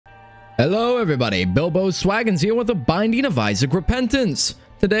Hello everybody, Bilbo Swaggins here with a Binding of Isaac Repentance.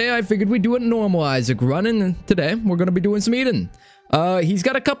 Today I figured we'd do a normal Isaac run, and today we're going to be doing some eating. He's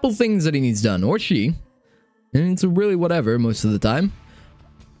got a couple things that he needs done, or she. And it's really whatever most of the time.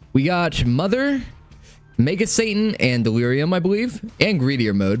 We got Mother, Mega Satan, and Delirium, I believe. And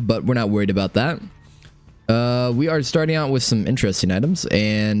Greedier mode, but we're not worried about that. We are starting out with some interesting items,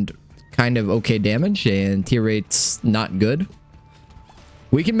 and kind of okay damage, and tier rate's not good.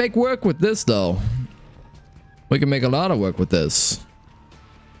 We can make work with this, though. We can make a lot of work with this.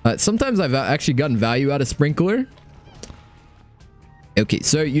 Sometimes I've actually gotten value out of Sprinkler. Okay,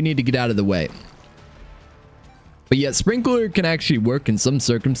 so you need to get out of the way. But yeah, Sprinkler can actually work in some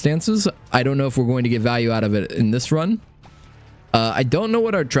circumstances. I don't know if we're going to get value out of it in this run. I don't know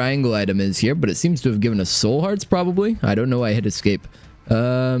what our triangle item is here, but it seems to have given us soul hearts, probably. I don't know. I hit escape.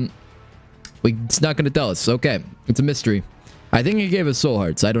 It's not going to tell us. Okay, it's a mystery. I think he gave us soul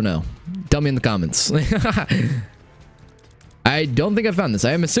hearts. I don't know. Tell me in the comments. I don't think I found this.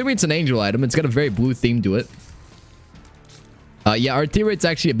 I am assuming it's an angel item. It's got a very blue theme to it. Yeah, our tier rate's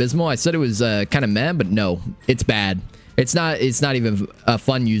actually abysmal. I said it was kind of meh, but no, it's bad. It's not even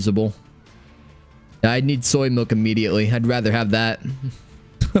fun usable. I need soy milk immediately. I'd rather have that.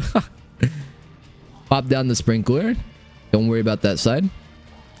 Pop down the sprinkler. Don't worry about that side.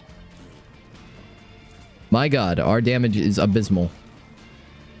 My god, our damage is abysmal.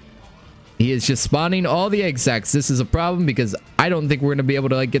 He is just spawning all the egg sacs. This is a problem because I don't think we're going to be able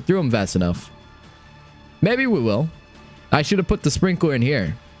to get through them fast enough. Maybe we will. I should have put the sprinkler in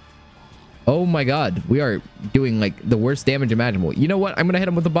here. Oh my god, we are doing like the worst damage imaginable. You know what? I'm going to hit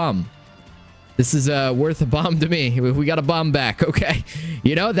him with a bomb. This is worth a bomb to me. We got a bomb back. Okay.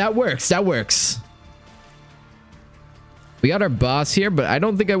 You know, that works. That works. We got our boss here, but I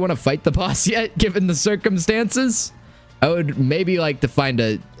don't think I want to fight the boss yet, given the circumstances. I would maybe like to find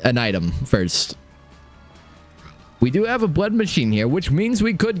an item first. We do have a blood machine here, which means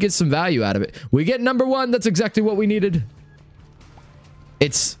we could get some value out of it. We get number 1. That's exactly what we needed.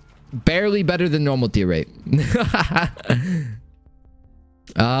 It's barely better than normal tier rate. We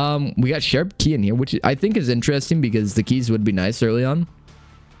got sharp key in here, which I think is interesting because the keys would be nice early on.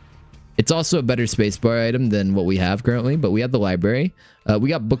 It's also a better spacebar item than what we have currently, but we have the library. We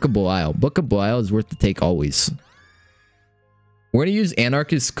got Book of Belial. Book of Belial is worth the take always. We're going to use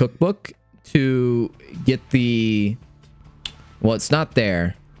Anarchist Cookbook to get the... Well, it's not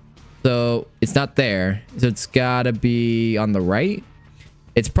there. So, it's not there. So, it's got to be on the right.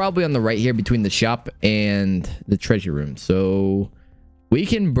 It's probably on the right here between the shop and the treasure room. So, we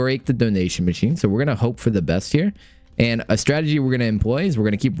can break the donation machine. So, we're going to hope for the best here. And a strategy we're going to employ is we're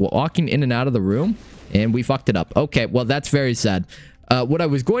going to keep walking in and out of the room. And we fucked it up. Okay, well, that's very sad. What I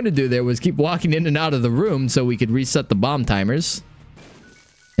was going to do there was keep walking in and out of the room so we could reset the bomb timers.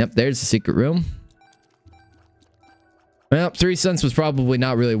 Yep, there's the secret room. Well, 3 cents was probably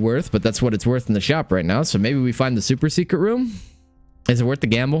not really worth, but that's what it's worth in the shop right now. So maybe we find the super secret room. Is it worth the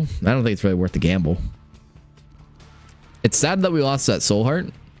gamble? I don't think it's really worth the gamble. It's sad that we lost that soul heart.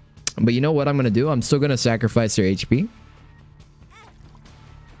 But you know what I'm going to do? I'm still going to sacrifice their HP.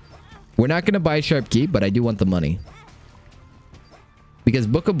 We're not going to buy Sharp Key, but I do want the money. Because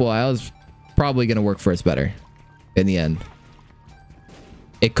Book of Belial is probably going to work for us better in the end.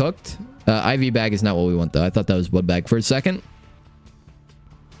 It cooked. IV bag is not what we want, though. I thought that was blood bag for a second.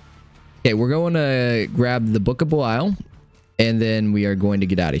 Okay, we're going to grab the Book of Belial. And then we are going to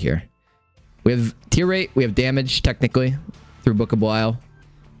get out of here. We have tier rate. We have damage, technically, through Book of Belial.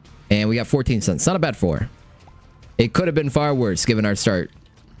 And we got 14 cents. Not a bad 4. It could have been far worse, given our start.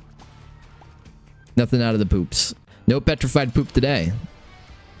 Nothing out of the poops. No petrified poop today.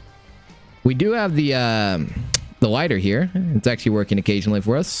 We do have the lighter here. It's actually working occasionally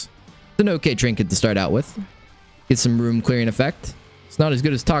for us. It's an okay trinket to start out with. Get some room clearing effect. It's not as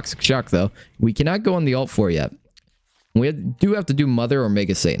good as Toxic Shock, though. We cannot go on the Alt 4 yet. We do have to do Mother or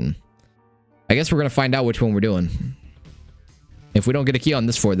Mega Satan. I guess we're going to find out which one we're doing. If we don't get a key on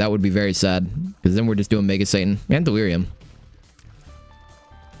this 4, that would be very sad. Because then we're just doing Mega Satan and Delirium.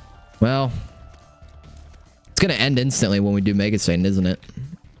 Well, it's going to end instantly when we do Mega Satan, isn't it?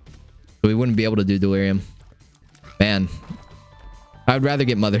 So we wouldn't be able to do Delirium. Man. I would rather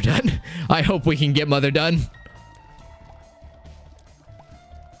get Mother done. I hope we can get Mother done.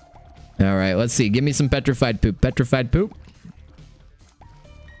 Alright, let's see. Give me some petrified poop. Petrified poop.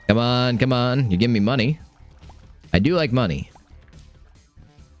 Come on, come on. You're giving me money. I do like money.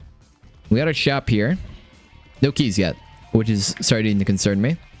 We got our shop here. No keys yet, which is starting to concern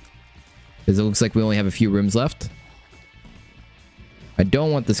me. Because it looks like we only have a few rooms left. I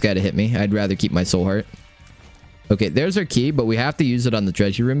don't want this guy to hit me. I'd rather keep my soul heart. Okay, there's our key, but we have to use it on the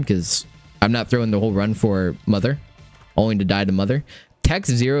treasure room because I'm not throwing the whole run for Mother, only to die to Mother. Tech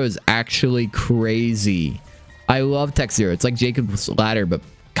 0 is actually crazy. I love Tech 0. It's like Jacob's Ladder, but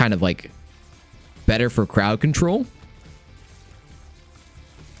kind of like better for crowd control.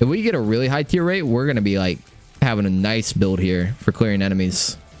 If we get a really high tier rate, we're going to be like having a nice build here for clearing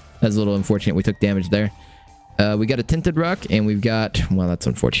enemies. That's a little unfortunate. We took damage there. We got a Tinted Rock, and we've got... Well, that's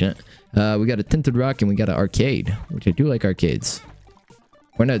unfortunate. We got a Tinted Rock, and we got an Arcade, which I do like arcades.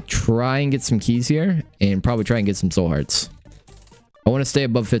 We're going to try and get some keys here, and probably try and get some soul hearts. I want to stay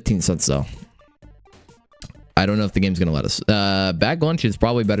above 15 cents, though. I don't know if the game's going to let us. Bag lunch is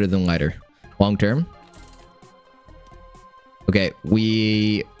probably better than lighter. Long term. Okay,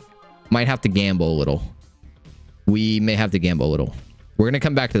 we might have to gamble a little. We may have to gamble a little. We're going to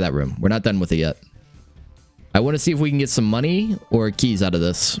come back to that room. We're not done with it yet. I want to see if we can get some money or keys out of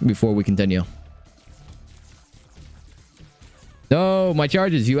this before we continue. No, my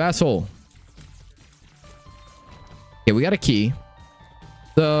charges, you asshole. Okay, we got a key.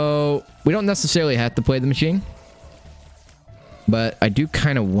 So, we don't necessarily have to play the machine. But I do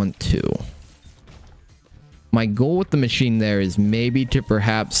kind of want to. My goal with the machine there is maybe to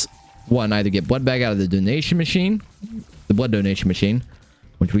perhaps, one, either get blood bag out of the donation machine. The blood donation machine.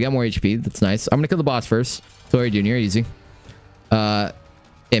 Which we got more HP. That's nice. I'm going to kill the boss first. Sorry, Junior. Easy. And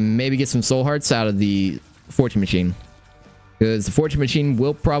maybe get some soul hearts out of the fortune machine. Because the fortune machine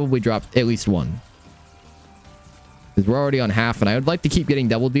will probably drop at least one. Because we're already on half. And I would like to keep getting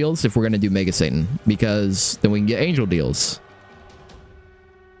double deals if we're going to do Mega Satan. Because then we can get angel deals.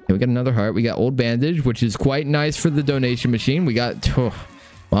 Okay, we got another heart. We got old bandage, which is quite nice for the donation machine. We got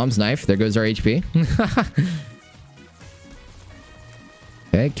mom's knife. There goes our HP.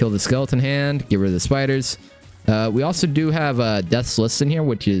 Okay, kill the skeleton hand. Get rid of the spiders. We also do have Death's List in here,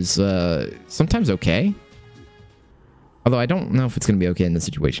 which is sometimes okay. Although I don't know if it's going to be okay in this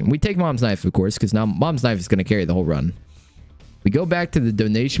situation. We take mom's knife, of course, because now mom's knife is going to carry the whole run. We go back to the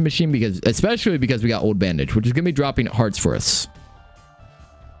donation machine, especially because we got old bandage, which is going to be dropping hearts for us.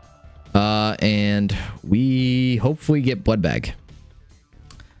 And we hopefully get blood bag.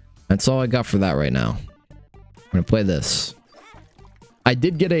 That's all I got for that right now. I'm going to play this. I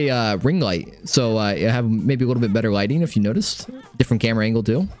did get a ring light, so I have maybe a little bit better lighting, if you noticed. Different camera angle,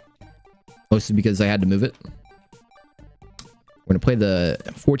 too. Mostly because I had to move it. We're going to play the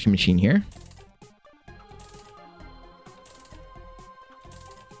fortune machine here.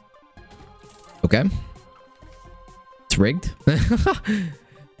 Okay. It's rigged.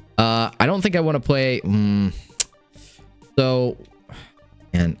 I don't think I want to play... So...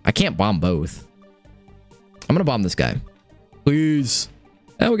 And I can't bomb both. I'm going to bomb this guy. Please.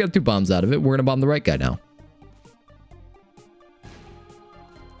 And we got 2 bombs out of it. We're going to bomb the right guy now.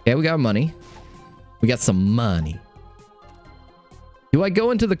 Okay, we got money. We got some money. Do I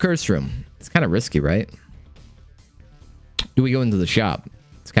go into the curse room? It's kind of risky, right? Do we go into the shop?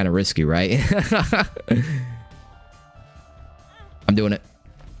 It's kind of risky, right? I'm doing it.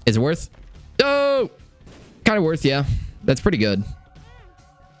 Is it worth? Oh! Kind of worth, yeah. That's pretty good.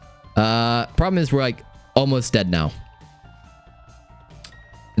 Problem is we're like almost dead now.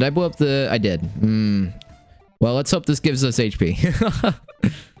 Did I blow up the... I did. Well, let's hope this gives us HP.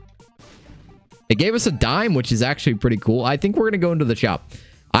 It gave us a dime, which is actually pretty cool. I think we're going to go into the shop.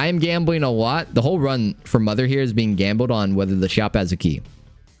 I am gambling a lot. The whole run for Mother here is being gambled on whether the shop has a key.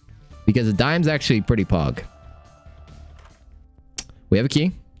 Because a dime's actually pretty pog. We have a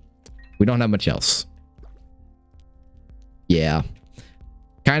key. We don't have much else. Yeah.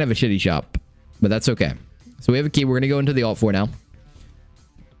 Kind of a shitty shop. But that's okay. So we have a key. We're going to go into the Alt 4 now.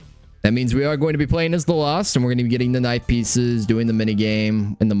 That means we are going to be playing as the Lost. And we're going to be getting the knife pieces. Doing the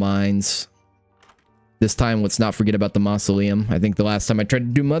minigame. In the mines. This time, let's not forget about the Mausoleum. I think the last time I tried to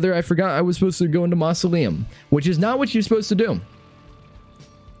do Mother, I forgot I was supposed to go into Mausoleum. Which is not what you're supposed to do.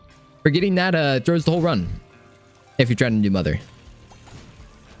 Forgetting that throws the whole run. If you're trying to do Mother.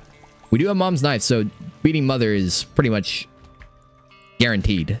 We do have Mom's Knife, so beating Mother is pretty much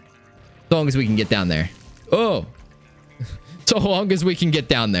guaranteed. As long as we can get down there. Oh! So long as we can get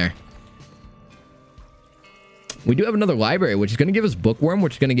down there. We do have another library, which is going to give us Bookworm,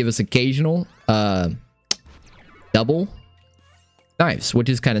 which is going to give us occasional double knives, which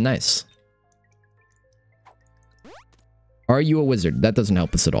is kind of nice. Are you a wizard? That doesn't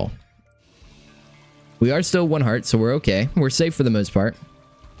help us at all. We are still 1 heart, so we're okay. We're safe for the most part.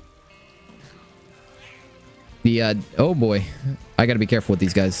 The, oh boy. I gotta be careful with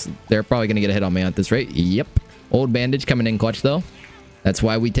these guys. They're probably gonna get a hit on me at this rate. Yep. Old bandage coming in clutch, though. That's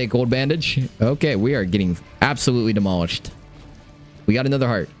why we take old bandage. Okay, we are getting absolutely demolished. We got another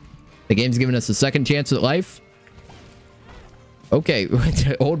heart. The game's giving us a second chance at life. Okay.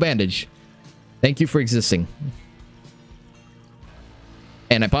 Old bandage. Thank you for existing.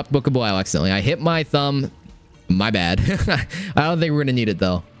 And I popped Book of Belial accidentally. I hit my thumb. My bad. I don't think we're going to need it,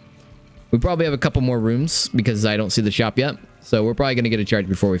 though. We probably have a couple more rooms because I don't see the shop yet. So we're probably going to get a charge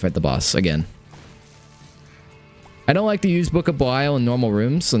before we fight the boss again. I don't like to use Book of Belial in normal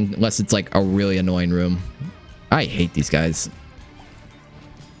rooms unless it's like a really annoying room. I hate these guys.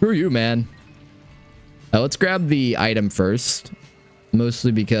 Screw you, man. Let's grab the item first.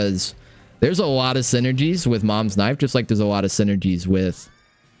 Mostly because there's a lot of synergies with Mom's Knife, just like there's a lot of synergies with...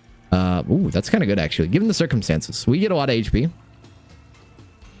 ooh, that's kind of good, actually. Given the circumstances. We get a lot of HP.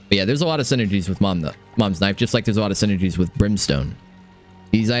 But yeah, there's a lot of synergies with Mom's Knife, just like there's a lot of synergies with Brimstone.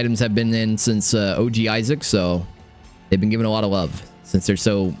 These items have been in since OG Isaac, so they've been given a lot of love since they're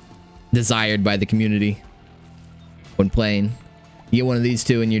so desired by the community when playing. You get one of these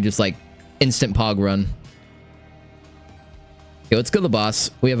two and you're just like instant pog run. Okay, let's kill the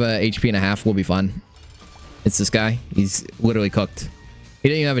boss. We have a HP and a half. We'll be fine. It's this guy. He's literally cooked. He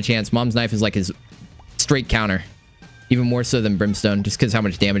didn't even have a chance. Mom's Knife is like his straight counter. Even more so than Brimstone, just because how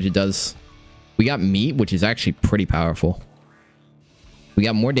much damage it does. We got meat, which is actually pretty powerful. We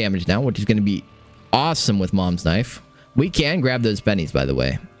got more damage now, which is going to be awesome with Mom's Knife. We can grab those pennies, by the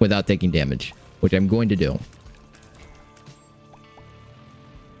way, without taking damage, which I'm going to do.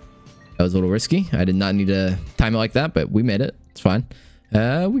 That was a little risky. I did not need to time it like that, but we made it. It's fine.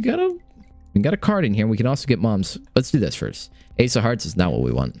 We got a card in here. We can also get Mom's. Let's do this first. Ace of Hearts is not what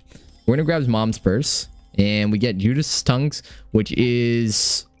we want. We're going to grab Mom's purse. And we get Judas' tongues, which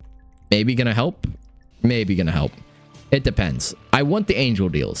is maybe going to help. Maybe going to help. It depends. I want the angel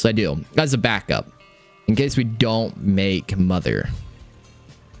deals. I do. As a backup. In case we don't make Mother.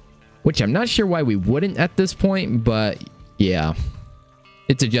 Which I'm not sure why we wouldn't at this point. But yeah.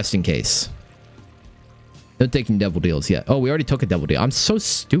 It's a just in case. No taking devil deals yet. Oh, we already took a devil deal. I'm so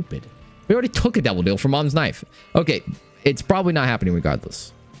stupid. We already took a devil deal for Mom's Knife. Okay. It's probably not happening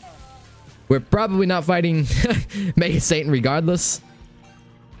regardless. We're probably not fighting Mega Satan regardless.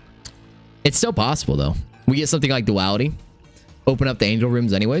 It's still possible, though. We get something like Duality. Open up the angel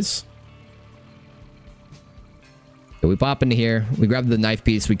rooms anyways. So we pop into here. We grab the knife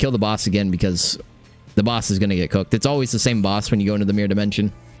piece. We kill the boss again because the boss is going to get cooked. It's always the same boss when you go into the mirror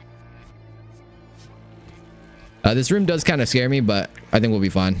dimension. This room does kind of scare me, but I think we'll be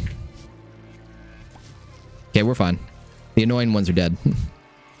fine. Okay, we're fine. The annoying ones are dead.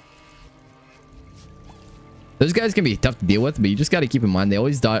 Those guys can be tough to deal with, but you just got to keep in mind they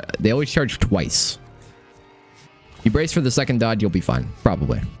always charge twice. You brace for the second dodge, you'll be fine,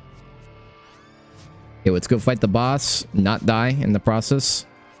 probably. Okay, let's go fight the boss, not die in the process.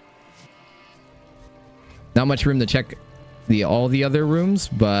 Not much room to check all the other rooms,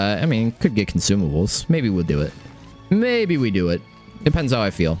 but I mean, could get consumables. Maybe we'll do it. Maybe we do it. Depends how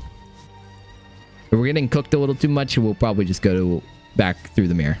I feel. If we're getting cooked a little too much, we'll probably just go back through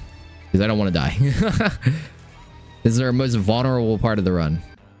the mirror because I don't want to die. This is our most vulnerable part of the run.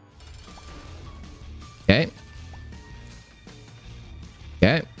 Okay.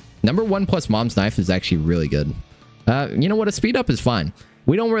 Okay. Number 1 plus Mom's Knife is actually really good. You know what? A speed up is fine.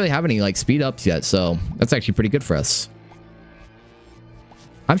 We don't really have any like speed ups yet, so that's actually pretty good for us.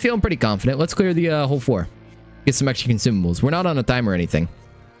 I'm feeling pretty confident. Let's clear the whole floor. Get some extra consumables. We're not on a time or anything.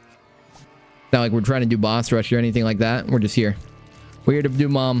 Not like we're trying to do boss rush or anything like that. We're just here. We're here to do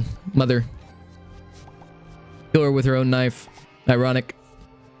Mother. Kill her with her own knife. Ironic.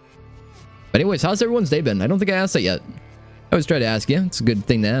 But anyways, how's everyone's day been? I don't think I asked that yet. I always try to ask you. It's a good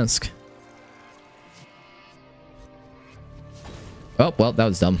thing to ask. Oh, well, that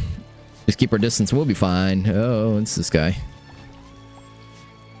was dumb. Just keep our distance. We'll be fine. Oh, it's this guy.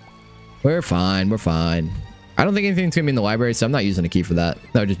 We're fine. We're fine. I don't think anything's going to be in the library, so I'm not using a key for that.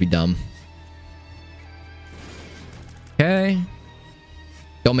 That would just be dumb. Okay.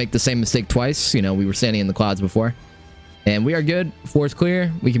 Don't make the same mistake twice. You know, we were standing in the clouds before. And we are good. Floor's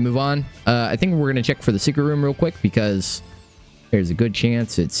clear. We can move on. I think we're going to check for the secret room real quick because there's a good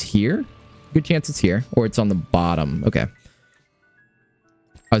chance it's here. Good chance it's here. Or it's on the bottom. Okay.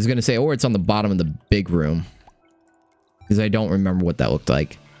 I was going to say, or it's on the bottom of the big room. Because I don't remember what that looked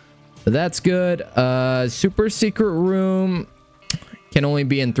like. But that's good. Super secret room can only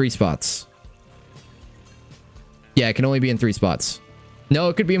be in 3 spots. Yeah, it can only be in 3 spots. No,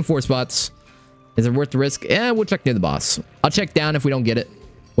 it could be in 4 spots. Is it worth the risk? Yeah, we'll check near the boss. I'll check down if we don't get it.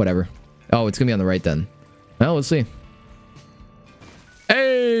 Whatever. Oh, it's going to be on the right then. Well, let's see.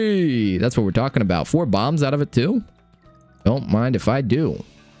 Hey! That's what we're talking about. 4 bombs out of it too? Don't mind if I do.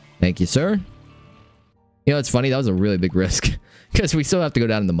 Thank you, sir. You know, it's funny. That was a really big risk. Because we still have to go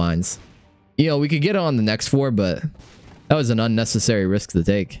down in the mines. You know, we could get it on the next floor, but That was an unnecessary risk to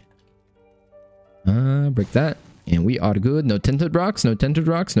take. Break that. And we are good. No tinted rocks, no tinted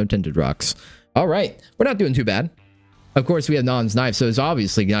rocks, no tinted rocks. All right. We're not doing too bad. Of course, we have Nam's knife, so it's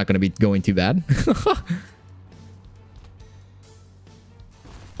obviously not going to be going too bad.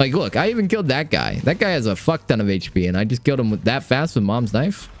 Like, look, I even killed that guy. That guy has a fuck ton of HP, and I just killed him with that fast with Mom's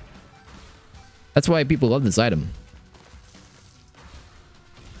knife. That's why people love this item.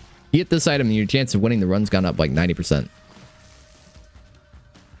 You get this item, and your chance of winning the run's gone up like 90%.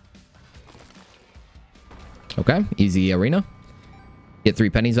 Okay, easy arena. Get 3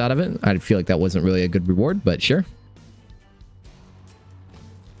 pennies out of it. I feel like that wasn't really a good reward, but sure.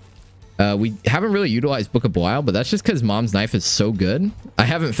 We haven't really utilized Book of Belial, but that's just because Mom's knife is so good. I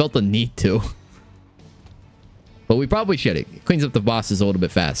haven't felt the need to. But we probably should. It cleans up the bosses a little bit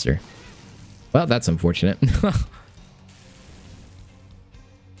faster. Well, that's unfortunate.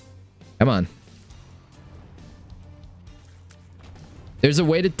 Come on. There's a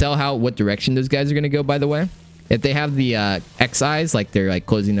way to tell what direction those guys are going to go, by the way. If they have the X eyes, like they're like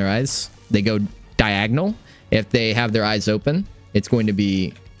closing their eyes, they go diagonal. If they have their eyes open, it's going to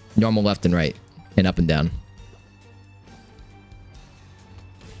be normal left and right and up and down.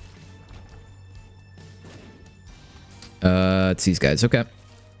 It's these guys. Okay.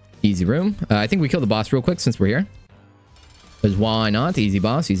 Easy room. I think we kill the boss real quick since we're here. Because why not? Easy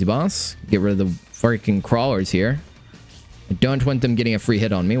boss, easy boss. Get rid of the freaking crawlers here. I don't want them getting a free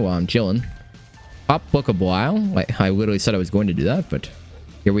hit on me while I'm chilling. Pop Book of Belial. Like, I literally said I was going to do that, but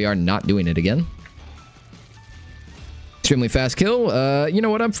here we are not doing it again. Extremely fast kill. You know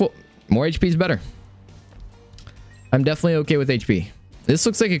what? I'm full. More HP is better. I'm definitely okay with HP. This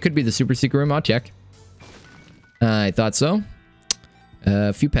looks like it could be the super secret room. I'll check. I thought so.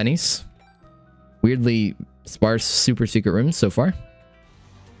 A few pennies. Weirdly sparse super secret rooms so far.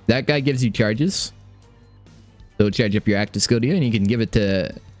 That guy gives you charges. So charge up your active skill to you, and you can get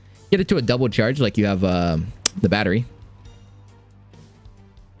it to a double charge like you have the battery.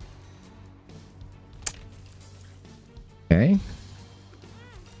 Okay.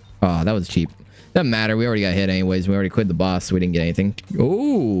 Oh, that was cheap. Doesn't matter. We already got hit anyways. We already cleared the boss, so we didn't get anything.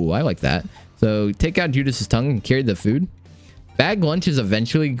 Oh, I like that. So take out Judas's tongue and carry the food. Bag lunch is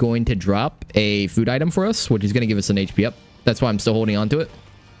eventually going to drop a food item for us, which is going to give us an HP up. That's why I'm still holding on to it.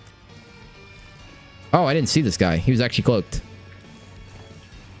 Oh, I didn't see this guy. He was actually cloaked.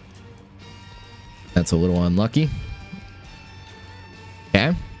 That's a little unlucky.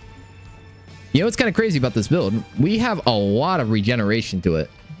 Okay. You know what's kind of crazy about this build? We have a lot of regeneration to it.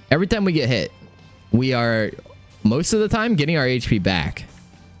 Every time we get hit, we are, most of the time, getting our HP back.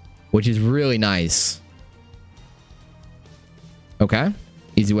 Which is really nice. Okay.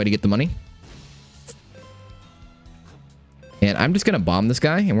 Easy way to get the money. And I'm just going to bomb this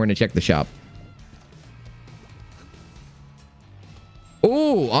guy, and we're going to check the shop.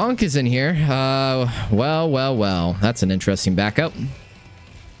 Oh, Ankh is in here. Well. That's an interesting backup.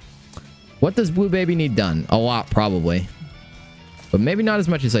 What does Blue Baby need done? A lot, probably. But maybe not as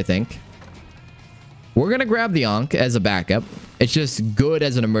much as I think. We're going to grab the Ankh as a backup. It's just good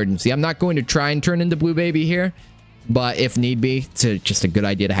as an emergency. I'm not going to try and turn into Blue Baby here. But if need be, it's just a good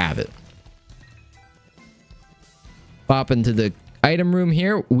idea to have it. Pop into the item room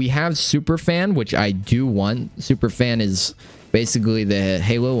here. We have Super Fan, which I do want. Super Fan is basically the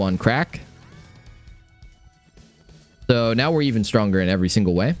Halo on crack. So now we're even stronger in every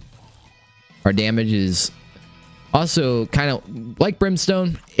single way. Our damage is also kind of like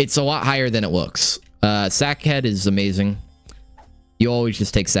Brimstone. It's a lot higher than it looks. Sackhead is amazing. You always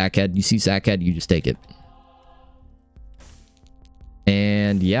just take Sackhead. You see Sackhead, you just take it.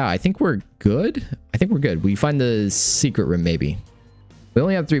 And yeah, I think we're good. I think we're good. We find the secret room, maybe. We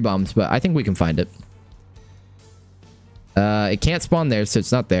only have 3 bombs, but I think we can find it. It can't spawn there, so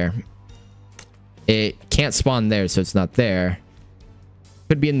it's not there. It can't spawn there, so it's not there.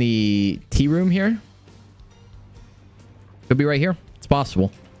 Could be in the tea room here. Could be right here. It's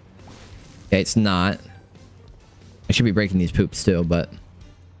possible. Okay, it's not. I should be breaking these poops too, but...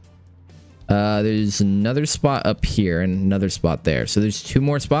 there's another spot up here and another spot there. So there's 2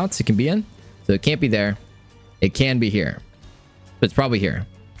 more spots it can be in. So it can't be there. It can be here. But it's probably here.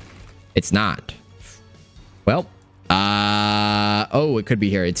 It's not. Well. Oh, it could be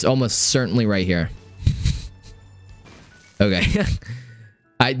here. It's almost certainly right here. Okay.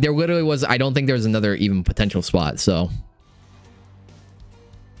 There literally was... I don't think there was another even potential spot, so...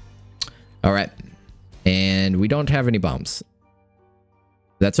 Alright. And we don't have any bombs.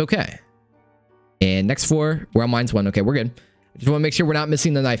 That's okay. And next floor, we're on mines 1. Okay, we're good. I just want to make sure we're not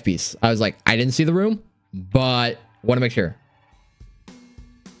missing the knife piece. I was like, I didn't see the room, but want to make sure.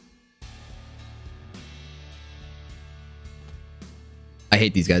 I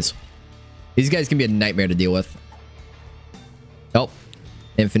hate these guys. These guys can be a nightmare to deal with. Oh,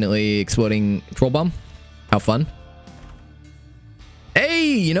 infinitely exploding troll bomb. How fun. Hey,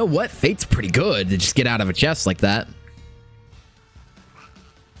 you know what? Fate's pretty good to just get out of a chest like that.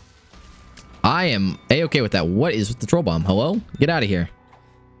 I am A-okay with that. What is with the troll bomb? Hello? Get out of here.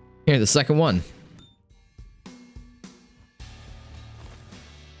 Here, the second one.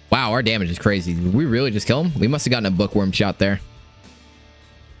 Wow, our damage is crazy. Did we really just kill him? We must have gotten a bookworm shot there.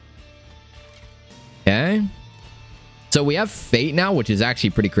 Okay. So we have Fate now, which is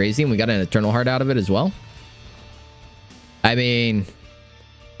actually pretty crazy. And we got an Eternal Heart out of it as well. I mean,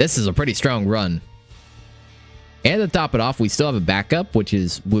 this is a pretty strong run. And to top it off, we still have a backup, which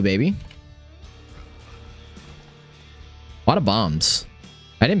is Blue Baby. A lot of bombs.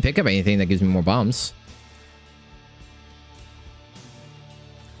 I didn't pick up anything that gives me more bombs.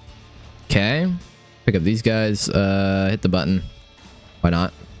 Okay. Pick up these guys. Hit the button. Why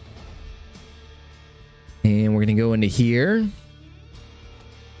not? And we're going to go into here.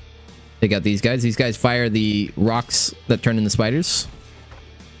 Take out these guys. These guys fire the rocks that turn into spiders.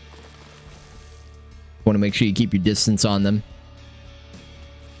 Want to make sure you keep your distance on them.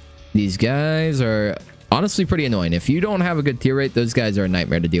 These guys are honestly pretty annoying. If you don't have a good tier rate, those guys are a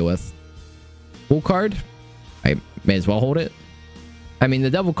nightmare to deal with. Full card. I may as well hold it. I mean,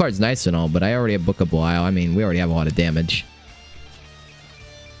 the double card's nice and all, but I already have Book of Belial. I mean, we already have a lot of damage.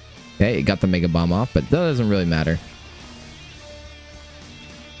 Okay, got the Mega Bomb off, but that doesn't really matter.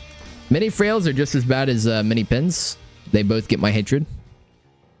 Mini Frails are just as bad as Mini Pins. They both get my hatred.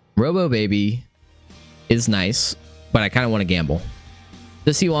 Robo Baby is nice, but I kind of want to gamble.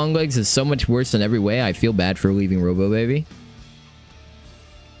 Sissy Longlegs is so much worse in every way. I feel bad for leaving Robo Baby.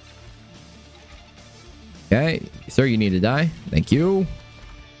 Okay, sir, you need to die. Thank you.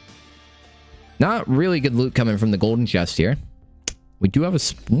 Not really good loot coming from the golden chest here. We do have a...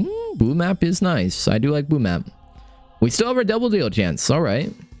 Blue map is nice. I do like blue map. We still have our double deal chance. All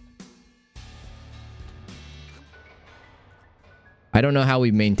right. I don't know how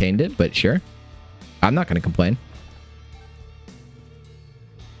we maintained it, but sure. I'm not going to complain.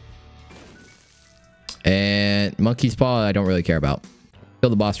 And Monkey's Paw, I don't really care about. Kill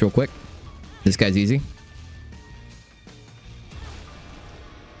the boss real quick. This guy's easy.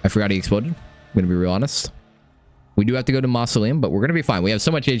 I forgot he exploded. I'm going to be real honest. We do have to go to Mausoleum, but we're going to be fine. We have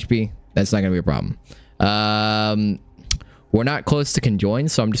so much HP. That's not going to be a problem. We're not close to conjoin,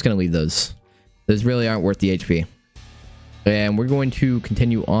 so I'm just going to leave those. Those really aren't worth the HP. And we're going to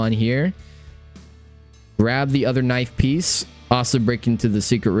continue on here. Grab the other knife piece. Also break into the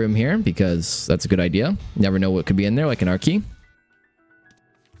secret room here, because that's a good idea. Never know what could be in there, like an R key.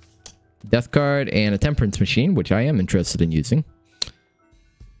 Death card and a Temperance Machine, which I am interested in using.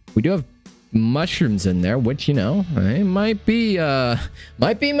 We do have mushrooms in there, which, you know, it might be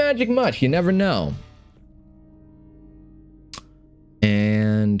magic much. You never know.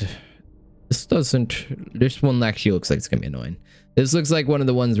 And this one actually looks like it's gonna be annoying. This looks like one of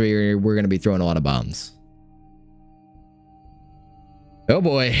the ones where we're gonna be throwing a lot of bombs. Oh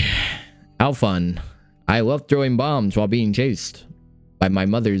boy, how fun. I love throwing bombs while being chased by my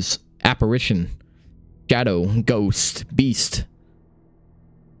mother's apparition, shadow, ghost, beast.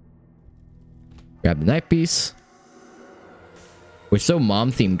 Grab the knife piece. We're so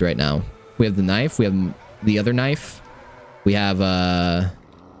mom themed right now. We have the knife. We have the other knife. We have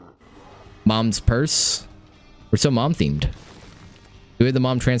mom's purse. We're so mom themed. Do we have the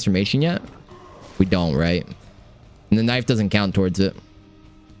mom transformation yet? We don't, right? And the knife doesn't count towards it.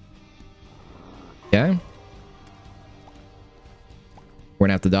 Okay. We're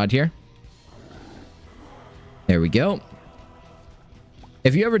gonna have to dodge here. There we go.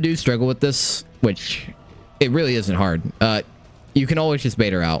 If you ever do struggle with this, which it really isn't hard, you can always just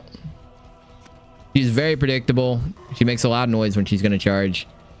bait her out. She's very predictable. She makes a loud noise when she's going to charge.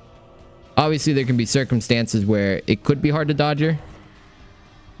 Obviously, there can be circumstances where it could be hard to dodge her,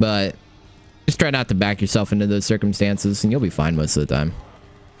 but just try not to back yourself into those circumstances and you'll be fine most of the time.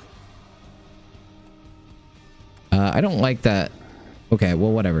 I don't like that. Okay,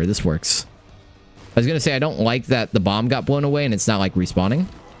 well, whatever. This works. I was going to say, I don't like that the bomb got blown away and it's not like respawning.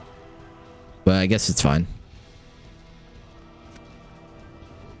 But I guess it's fine.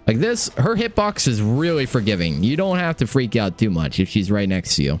 Like this, her hitbox is really forgiving. You don't have to freak out too much if she's right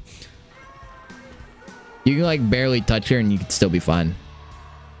next to you. You can like barely touch her and you can still be fine.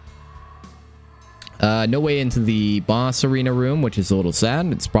 No way into the boss arena room, which is a little sad.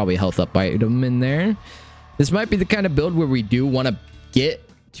 It's probably a health up item in there. This might be the kind of build where we do want to get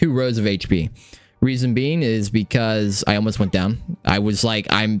 2 rows of HP. Reason being is because I almost went down. I was like,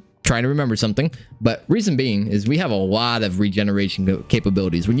 I'm trying to remember something. But reason being is we have a lot of regeneration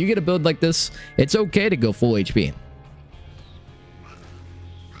capabilities. When you get a build like this, it's okay to go full HP.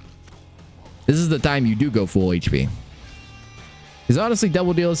 This is the time you do go full HP. Because honestly,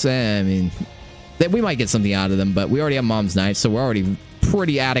 double deals, I mean, we might get something out of them, but we already have Mom's Knife, so we're already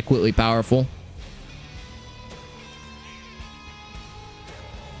pretty adequately powerful.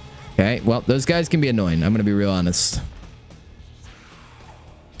 Okay, well, those guys can be annoying. I'm going to be real honest.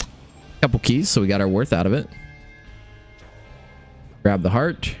 Couple keys, so we got our worth out of it. Grab the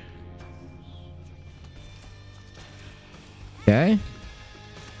heart. Okay.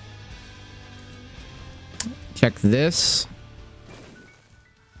 Check this.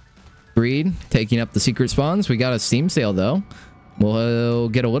 Greed, taking up the secret spawns. We got a Steam sale, though. We'll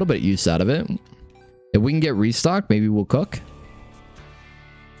get a little bit of use out of it. If we can get restock, maybe we'll cook.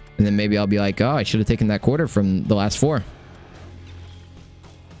 And then maybe I'll be like, oh, I should have taken that quarter from the last 4.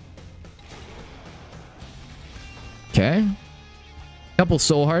 Okay. Couple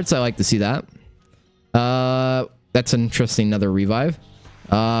soul hearts. I like to see that. That's interesting. Another revive.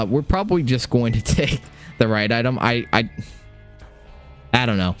 We're probably just going to take the right item. I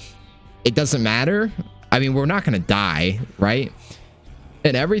don't know. It doesn't matter. I mean, we're not going to die, right?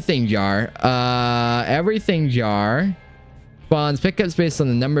 An everything jar. Everything jar spawns pickups based on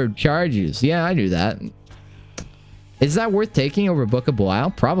the number of charges. Yeah, I knew that. Is that worth taking over Book of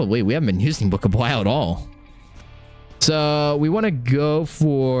Belial? Probably. We haven't been using Book of Belial at all. So we want to go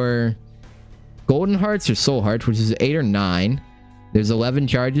for golden hearts or soul hearts, which is 8 or 9. There's 11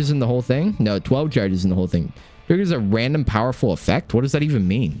 charges in the whole thing. No, 12 charges in the whole thing. Triggers a random powerful effect. What does that even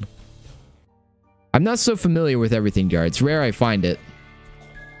mean? I'm not so familiar with everything jar. It's rare I find it.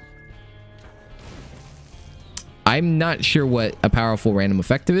 I'm not sure what a powerful random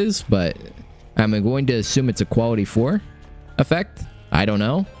effective is, but I'm going to assume it's a quality 4 effect. I don't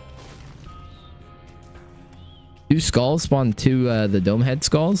know. 2 skulls spawn 2 the dome head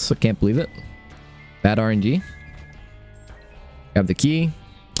skulls. I can't believe it. Bad RNG. Have the key.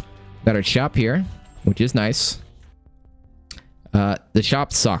 Got our shop here, which is nice. The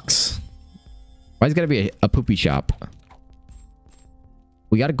shop sucks. Why is it gotta be a poopy shop?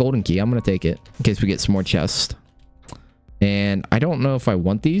 We got a golden key. I'm gonna take it in case we get some more chests. And I don't know if I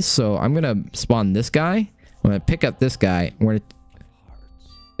want these, so I'm gonna spawn this guy. I'm gonna pick up this guy.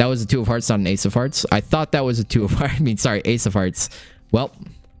 That was a 2 of hearts, not an ace of hearts. I thought that was a 2 of hearts. I mean, sorry, ace of hearts. Well,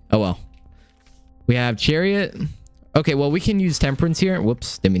 oh well. We have chariot. Okay, well, we can use temperance here.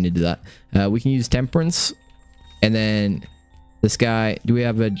 Whoops, didn't mean to do that. We can use temperance. And then this guy, do we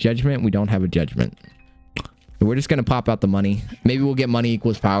have a judgment? We don't have a judgment. So we're just going to pop out the money. Maybe we'll get money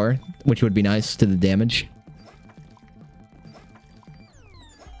equals power, which would be nice to the damage.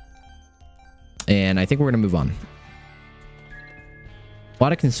 And I think we're going to move on. A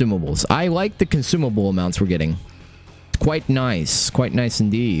lot of consumables. I like the consumable amounts we're getting. It's quite nice. Quite nice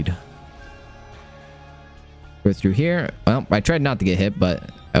indeed. Go through here. Well, I tried not to get hit,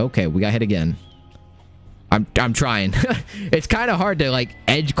 but okay, we got hit again. I'm trying. It's kind of hard to like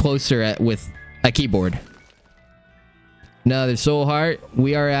edge closer with a keyboard. Another soul heart.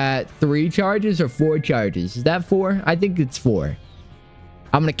 We are at 3 charges or 4 charges. Is that 4? I think it's 4.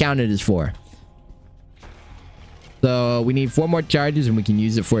 I'm gonna count it as 4. So we need 4 more charges and we can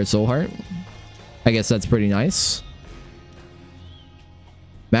use it for a soul heart. I guess that's pretty nice.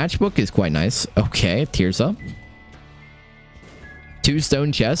 Matchbook is quite nice. Okay, tears up. 2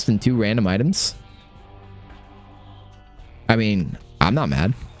 stone chests and 2 random items. I mean, I'm not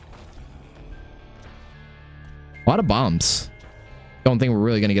mad. A lot of bombs. Don't think we're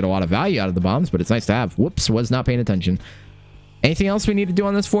really going to get a lot of value out of the bombs, but it's nice to have. Whoops, was not paying attention. Anything else we need to do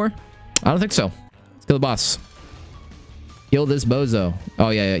on this floor? I don't think so. Let's kill the boss. Kill this bozo. Oh,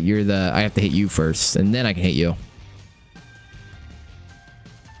 yeah, you're the... I have to hit you first, and then I can hit you.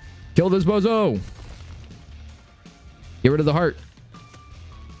 Kill this bozo. Get rid of the heart.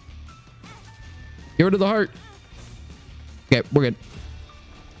 Get rid of the heart. Okay, we're good.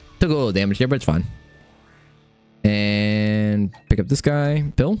 Took a little damage there, but it's fine. And pick up this guy.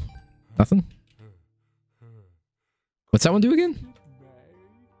 Pill? Nothing. What's that one do again?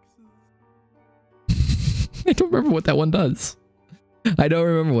 I don't remember what that one does. I don't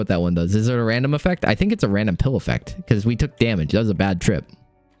remember what that one does. Is it a random effect? I think it's a random pill effect because we took damage. That was a bad trip.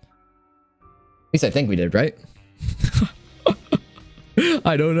 At least I think we did, right?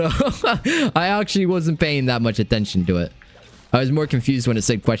 I don't know. I actually wasn't paying that much attention to it. I was more confused when it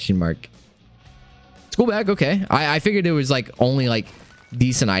said question mark. School bag, okay. I figured it was like only like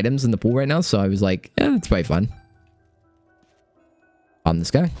decent items in the pool right now, so I was like, yeah, that's probably fun. On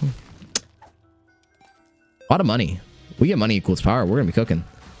this guy. A lot of money. We get money equals power. We're gonna be cooking.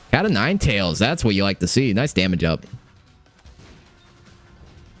 Cat of nine tails. That's what you like to see. Nice damage up.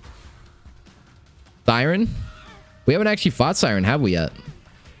 Siren. We haven't actually fought Siren, have we yet?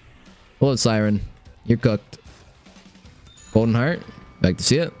 Hello, Siren. You're cooked. Golden Heart. Like to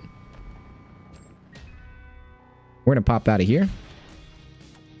see it. We're gonna pop out of here.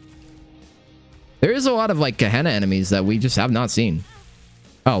 There is a lot of like Gehenna enemies that we just have not seen.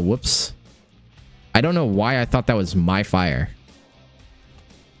 Oh, whoops. I don't know why I thought that was my fire.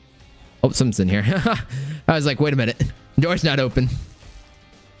 Oh, something's in here. I was like, wait a minute. Door's not open.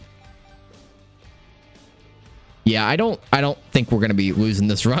 Yeah, I don't think we're going to be losing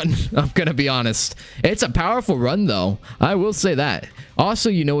this run. I'm going to be honest. It's a powerful run, though. I will say that. Also,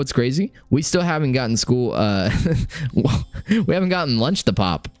 you know what's crazy? We still haven't gotten school. We haven't gotten lunch to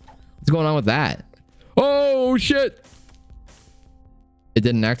pop. What's going on with that? Oh, shit. It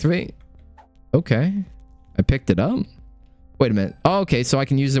didn't activate? Okay. I picked it up. Wait a minute. Oh, okay, so I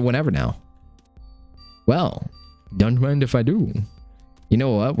can use it whenever now. Well, don't mind if I do. You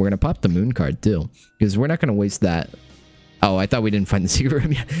know what? We're going to pop the moon card, too. Because we're not going to waste that. Oh, I thought we didn't find the secret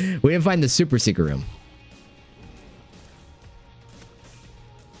room yet. We didn't find the super secret room.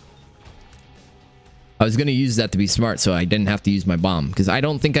 I was going to use that to be smart, so I didn't have to use my bomb. Because I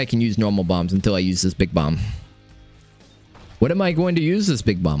don't think I can use normal bombs until I use this big bomb. What am I going to use this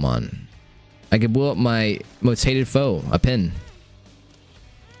big bomb on? I could blow up my most hated foe, a pin.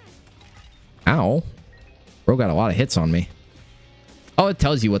 Ow. Bro got a lot of hits on me. Oh, it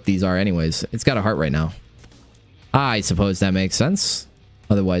tells you what these are anyways. It's got a heart right now. I suppose that makes sense.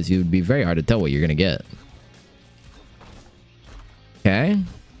 Otherwise, it would be very hard to tell what you're going to get. Okay.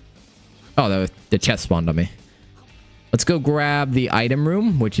 Oh, the chest spawned on me. Let's go grab the item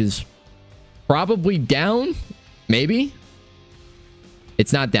room, which is probably down. Maybe.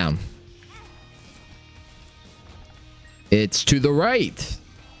 It's not down. It's to the right.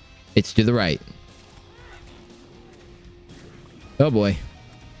 It's to the right. Oh boy.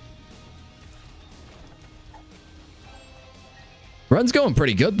 Run's going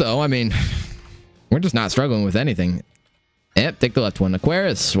pretty good though. I mean, we're just not struggling with anything. Yep, take the left one.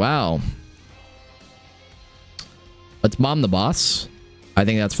 Aquarius. Wow. Let's bomb the boss. I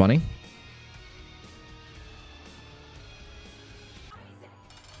think that's funny.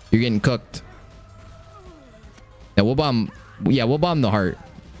 You're getting cooked. Yeah, we'll bomb the heart.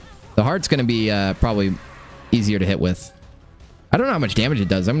 The heart's gonna be probably easier to hit with. I don't know how much damage it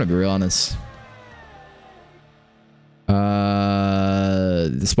does. I'm gonna be real honest.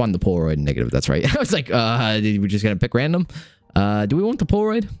 Spawn the Polaroid negative. That's right. I was like, we're just gonna pick random. Do we want the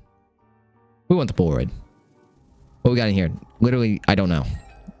Polaroid? We want the Polaroid. What we got in here? Literally, I don't know.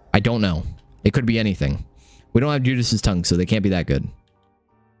 I don't know. It could be anything. We don't have Judas's tongue, so they can't be that good.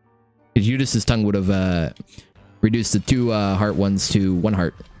 Judas's tongue would have reduced the 2 heart ones to 1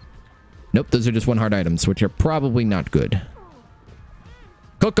 heart. Nope, those are just 1 heart items, which are probably not good.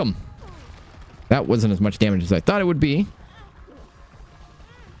 Cook them. That wasn't as much damage as I thought it would be.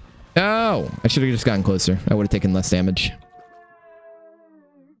 Oh, I should have just gotten closer. I would have taken less damage.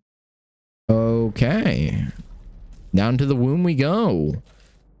 Okay. Down to the womb we go.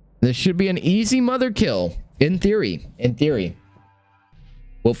 This should be an easy mother kill. In theory. In theory.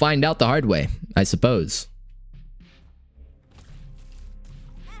 We'll find out the hard way, I suppose.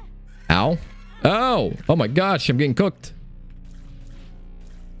 Ow. Oh! Oh my gosh, I'm getting cooked.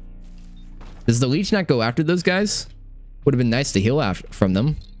 Does the leech not go after those guys? Would have been nice to heal from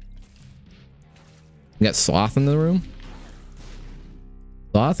them. We got Sloth in the room.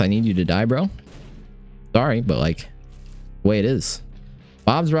 Sloth, I need you to die, bro. Sorry, but like, the way it is.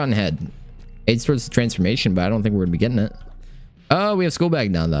 Bob's Rotten Head. Aids towards the transformation, but I don't think we're gonna be getting it. Oh, we have Skull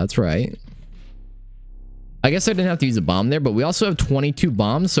Bag now. That's right. I guess I didn't have to use a bomb there, but we also have 22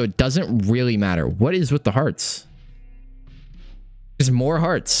 bombs, so it doesn't really matter. What is with the hearts? There's more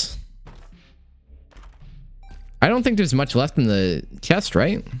hearts. I don't think there's much left in the chest,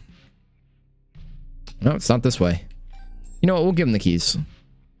 right? No, it's not this way. You know what? We'll give him the keys.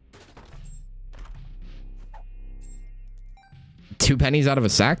 2 pennies out of a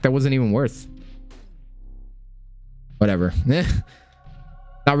sack? That wasn't even worth. Whatever.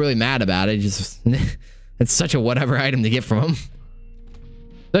 Not really mad about it. Just it's such a whatever item to get from him.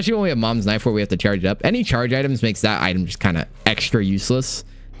 Especially when we have Mom's Knife where we have to charge it up. Any charge items makes that item just kind of extra useless.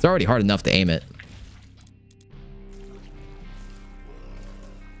 It's already hard enough to aim it.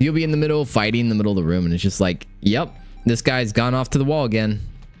 You'll be in the middle, fighting in the middle of the room, and it's just like, yep, this guy's gone off to the wall again.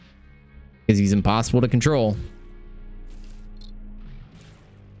 Because he's impossible to control.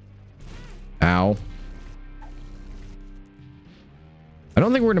 Ow. I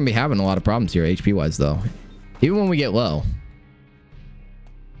don't think we're going to be having a lot of problems here HP-wise, though. Even when we get low.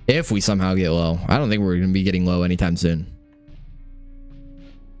 If we somehow get low. I don't think we're going to be getting low anytime soon.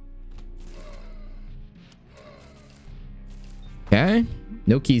 Okay.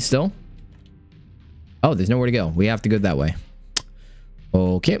 No keys still. Oh, there's nowhere to go. We have to go that way.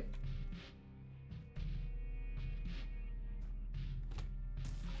 Okay.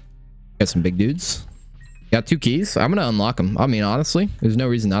 Got some big dudes. Got 2 keys. I'm going to unlock them. I mean, honestly, there's no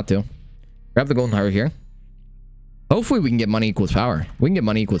reason not to. Grab the golden heart here. Hopefully we can get money equals power. We can get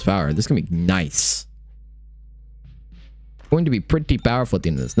money equals power. This is going to be nice. Going to be pretty powerful at the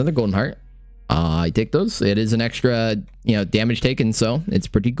end of this. Another golden heart. I take those. It is an extra, you know, damage taken, so it's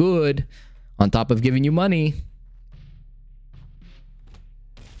pretty good. On top of giving you money.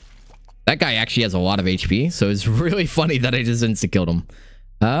 That guy actually has a lot of HP, so it's really funny that I just insta-killed him.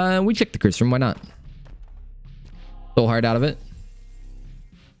 We checked the curse room. Why not? Soul heart out of it.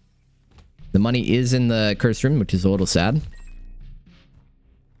 The money is in the curse room, which is a little sad.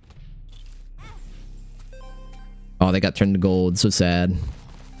 Oh, they got turned to gold. So sad.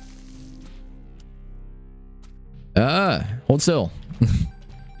 Hold still.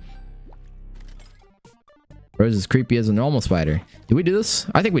 Rose is creepy as a normal spider. Do we do this?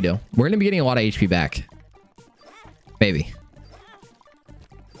 I think we do. We're going to be getting a lot of HP back. Maybe.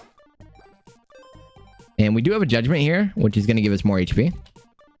 And we do have a judgment here, which is going to give us more HP.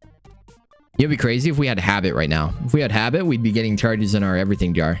 It'd be crazy if we had habit right now. If we had habit, we'd be getting charges in our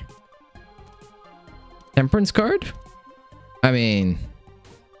everything jar. Temperance card? I mean...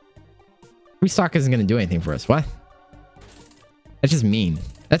 restock isn't going to do anything for us. What? That's just mean.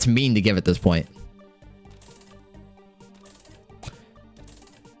 That's mean to give at this point.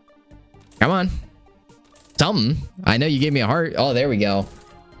 Come on. Something. I know you gave me a heart. Oh, there we go.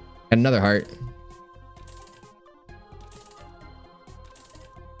 And another heart.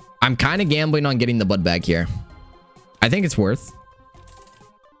 I'm kind of gambling on getting the blood bag here. I think it's worth.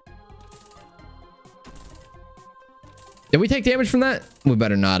 Did we take damage from that? We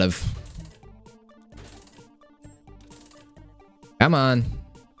better not have. Come on.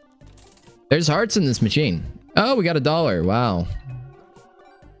 There's hearts in this machine. Oh, we got $1. Wow.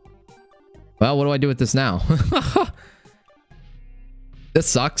 Well, what do I do with this now? This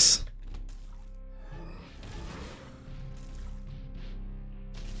sucks.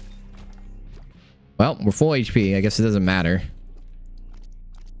 Well, we're full HP. I guess it doesn't matter.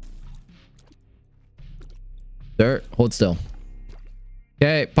 Sir, hold still.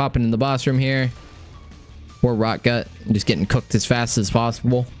 Okay, popping in the boss room here. Poor rot gut. Just getting cooked as fast as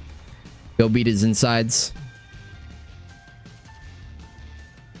possible. Go beat his insides.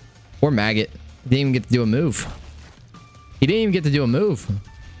 Poor maggot. Didn't even get to do a move. He didn't even get to do a move.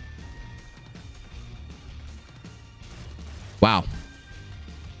 Wow.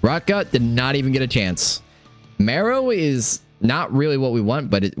 Rot gut did not even get a chance. Marrow is not really what we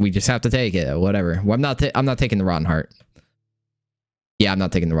want, but we just have to take it. Whatever. Well, I'm not taking the rotten heart. Yeah, I'm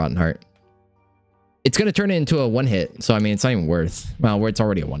not taking the rotten heart. It's going to turn it into a one hit. So, I mean, it's not even worth... well, it's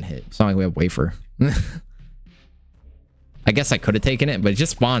already a one hit. It's not like we have wafer. I guess I could have taken it, but it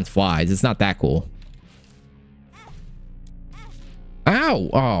just spawns flies. It's not that cool. Ow!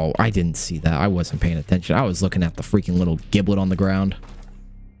 Oh, I didn't see that. I wasn't paying attention. I was looking at the freaking little giblet on the ground.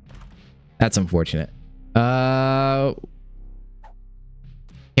 That's unfortunate. Can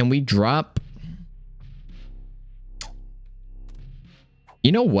we drop...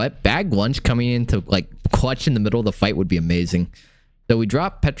 you know what? Bag lunch coming into like clutch in the middle of the fight would be amazing. So we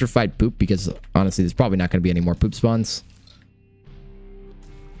drop petrified poop because honestly, there's probably not going to be any more poop spawns.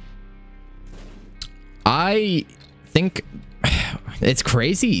 I think it's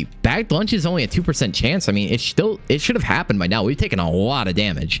crazy. Bagged lunch is only a 2% chance. I mean, it should have happened by now. We've taken a lot of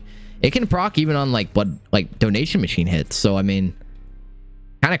damage. It can proc even on like blood, like donation machine hits. So I mean,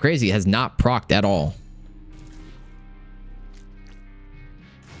 kind of crazy. It has not procced at all.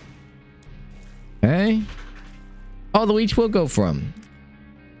 Okay. Oh, the leech will go for him.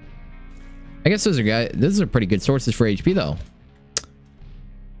 I guess those are pretty good sources for HP though.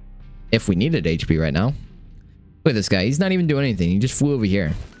 If we needed HP right now. Look at this guy. He's not even doing anything. He just flew over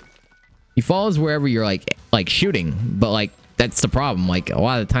here. He follows wherever you're like shooting, but like that's the problem. Like a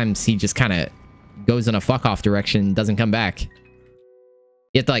lot of the times he just kind of goes in a fuck off direction and doesn't come back. You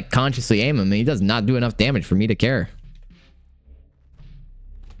have to like consciously aim him and he does not do enough damage for me to care.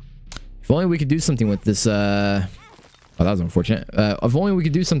 If only we could do something with this oh, that was unfortunate. If only we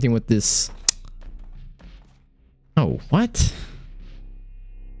could do something with this. Oh, what?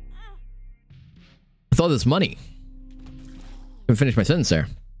 With all this money. Let me finish my sentence there.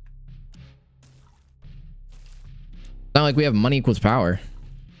 Not like we have money equals power.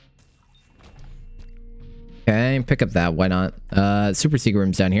 Okay, pick up that. Why not? Super secret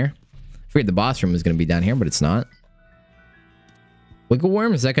room's down here. I figured the boss room was going to be down here, but it's not. Wiggle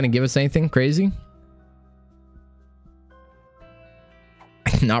worm, is that going to give us anything crazy?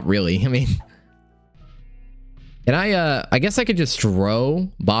 Not really. I mean, can I guess I could just throw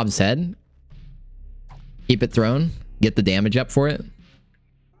Bob's head. Keep it thrown. Get the damage up for it.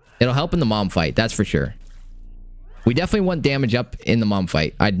 It'll help in the mom fight, that's for sure. We definitely want damage up in the mom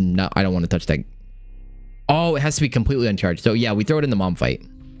fight. I don't want to touch that. Oh, it has to be completely uncharged. So yeah, we throw it in the mom fight.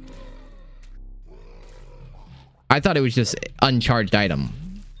 I thought it was just uncharged item.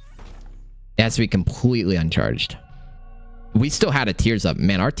 It has to be completely uncharged. We still had a tears up.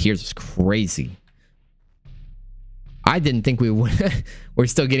 Man, our tears was crazy. I didn't think we would. We're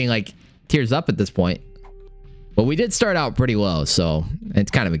still getting like tears up at this point. But we did start out pretty low, so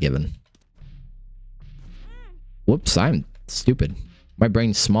it's kind of a given. Whoops, I'm stupid. My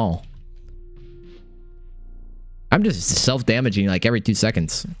brain's small. I'm just self-damaging like every 2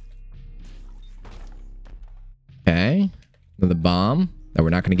 seconds. Okay. Another bomb that we're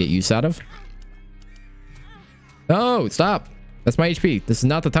not going to get use out of. Oh, stop. That's my HP. This is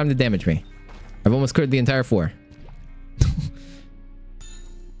not the time to damage me. I've almost cleared the entire floor.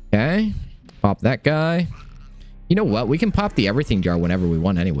 Okay. Pop that guy. You know what? We can pop the everything jar whenever we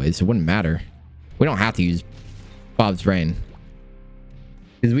want anyways. It wouldn't matter. We don't have to use Bob's brain.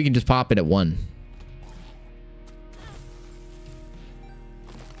 Because we can just pop it at 1.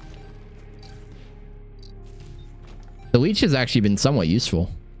 The leech has actually been somewhat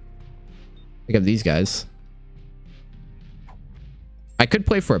useful. Pick up these guys. I could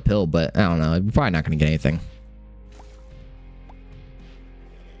play for a pill, but I don't know. I'm probably not going to get anything.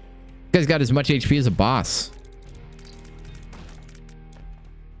 This guy's got as much HP as a boss.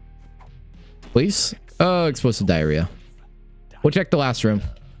 Please? Oh, explosive diarrhea. We'll check the last room.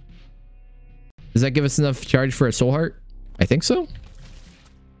 Does that give us enough charge for a soul heart? I think so.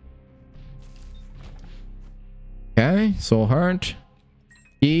 Okay, soul heart.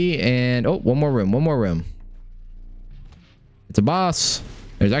 Key and... oh, one more room. One more room. It's a boss.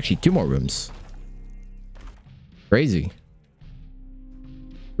 There's actually 2 more rooms. Crazy.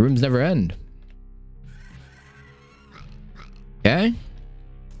 The rooms never end. Okay.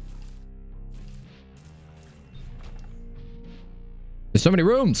 There's so many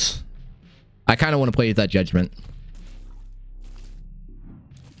rooms. I kind of want to play with that judgment.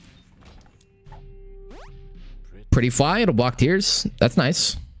 Pretty fly. It'll block tears. That's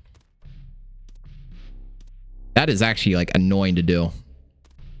nice. That is actually like annoying to do.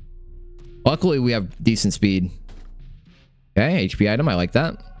 Luckily, we have decent speed. Okay, HP item. I like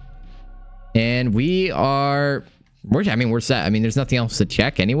that. And we are... I mean, we're set. I mean, there's nothing else to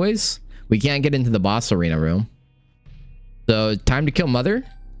check anyways. We can't get into the boss arena room. So, time to kill Mother.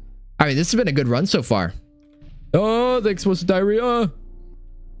 I mean, this has been a good run so far. Oh, the explosive diarrhea.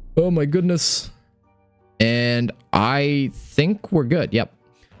 Oh my goodness. And I think we're good. Yep.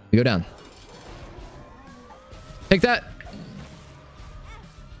 We go down. Take that.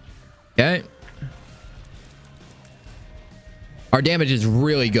 Okay. Our damage is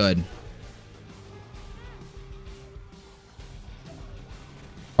really good.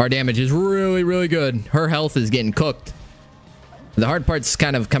 Our damage is really, really good. Her health is getting cooked. The hard part's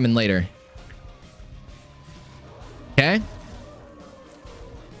kind of coming later. Okay.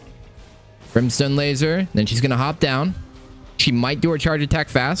 Brimstone laser. Then she's going to hop down. She might do her charge attack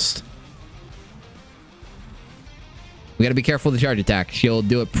fast. We got to be careful of the charge attack. She'll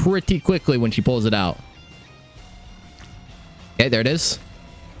do it pretty quickly when she pulls it out. Okay, there it is.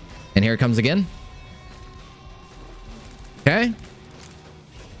 And here it comes again. Okay.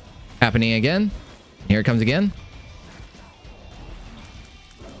 Happening again. Here it comes again.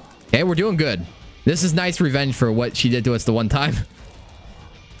 Okay, we're doing good. This is nice revenge for what she did to us the one time.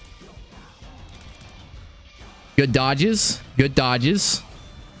 Good dodges. Good dodges.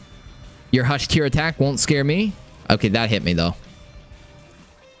 Your hush tear attack won't scare me. Okay, that hit me though.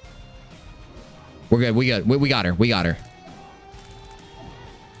 We're good. We got her. We got her.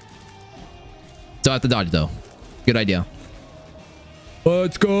 Still have to dodge though. Good idea.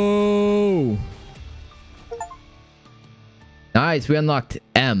 Let's go. Nice. We unlocked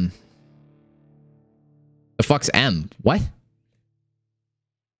M. The fuck's M? What?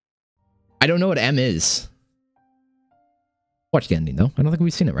 I don't know what M is. Watch the ending though. I don't think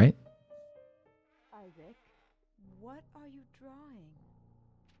we've seen it, right? Isaac, what are you drawing?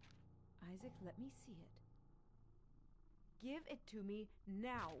 Isaac, let me see it. Give it to me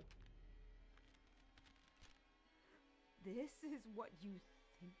now. This is what you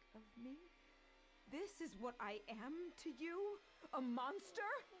think of me? This is what I am to you? A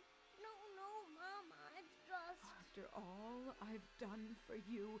monster? No, Mama, it's After all I've done for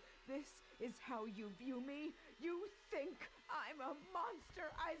you, this is how you view me? You think I'm a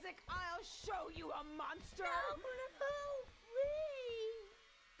monster, Isaac? I'll show you a monster! No, please!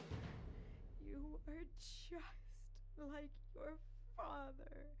 You are just like your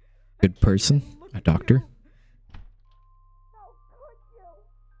father. Good person, a doctor. How could you?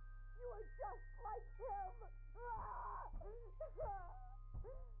 You are just like him!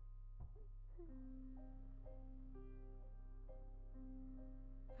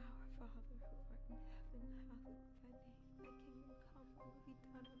 Our Father who art in heaven, hallowed be thy name. Thy kingdom come, thy will be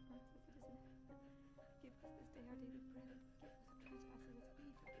done on earth as it is in heaven. Give us this day our daily bread. Forgive us our trespasses as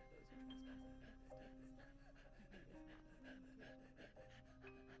we forgive those who trespass against us. And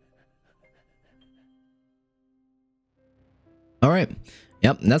lead us not into temptation. All right.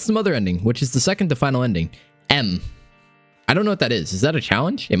 Yep, and that's the mother ending, which is the second to final ending. M. I don't know what that is. Is that a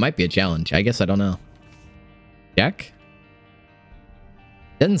challenge? It might be a challenge. I guess I don't know. Jack?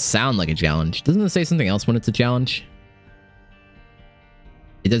 Doesn't sound like a challenge. Doesn't it say something else when it's a challenge?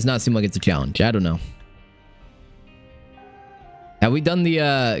 It does not seem like it's a challenge. I don't know. Have we done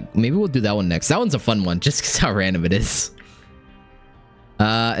the, maybe we'll do that one next. That one's a fun one, just because how random it is.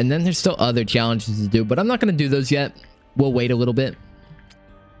 And then there's still other challenges to do, but I'm not going to do those yet. We'll wait a little bit.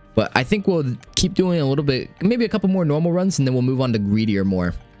 But I think we'll keep doing a little bit, maybe a couple more normal runs, and then we'll move on to greedier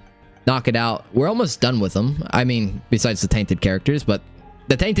more. Knock it out. We're almost done with them. I mean, besides the tainted characters, but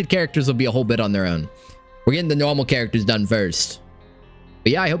the tainted characters will be a whole bit on their own. We're getting the normal characters done first.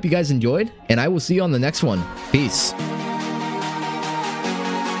 But yeah, I hope you guys enjoyed, and I will see you on the next one. Peace.